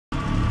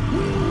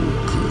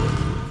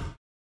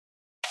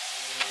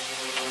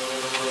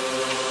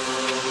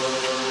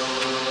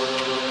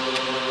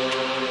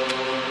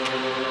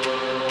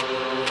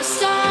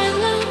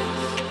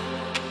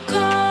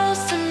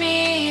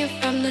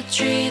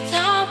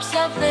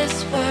of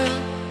this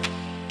world,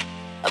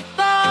 a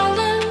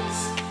balance,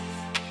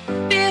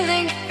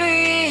 feeling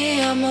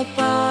free. I'm a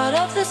part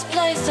of this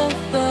place of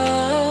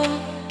birth.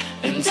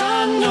 And I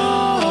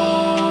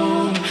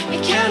know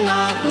it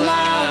cannot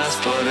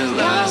last, but at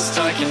last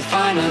I can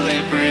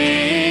finally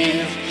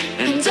breathe.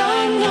 And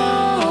I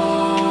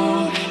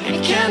know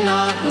it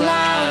cannot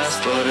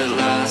last, but at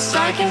last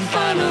I can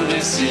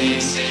finally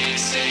see.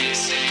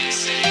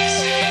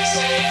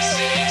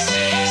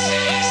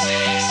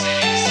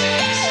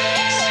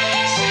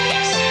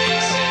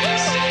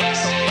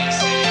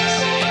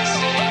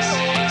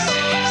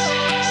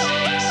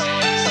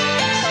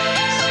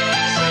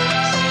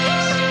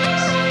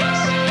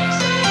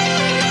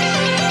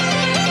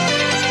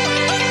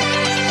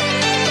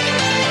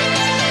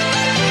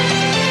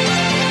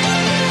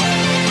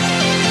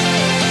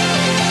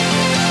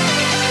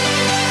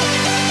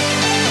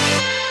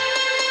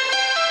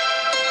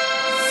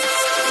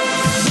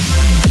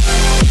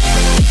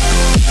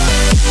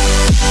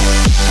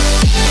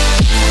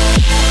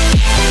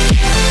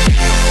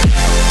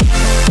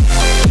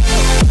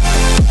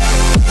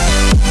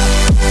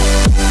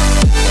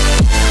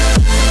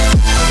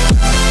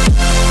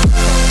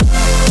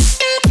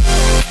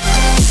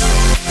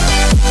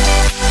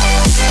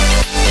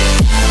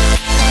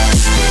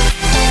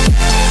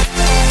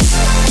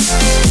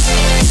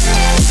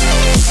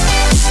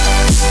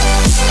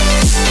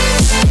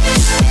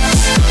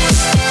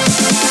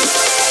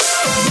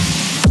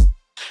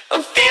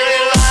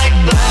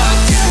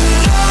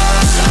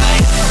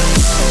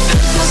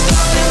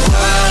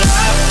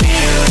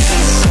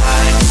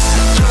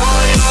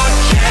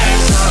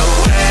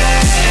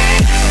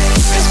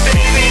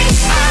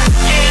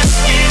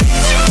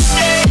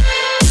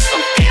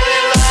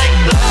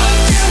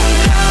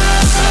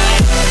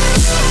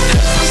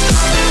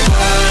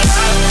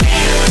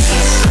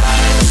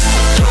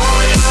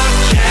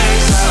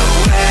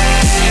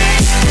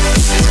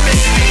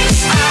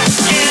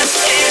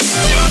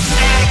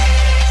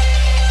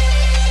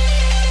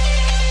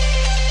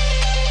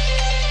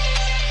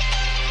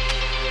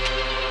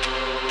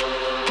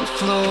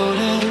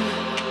 Floating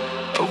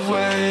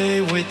away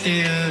with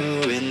you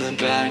in the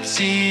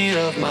backseat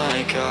of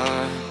my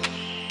car.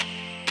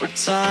 We're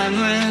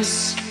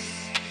timeless,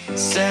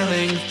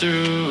 sailing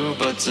through,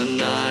 but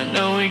tonight,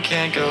 no, we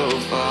can't go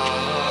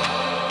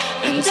far.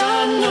 And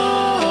I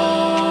know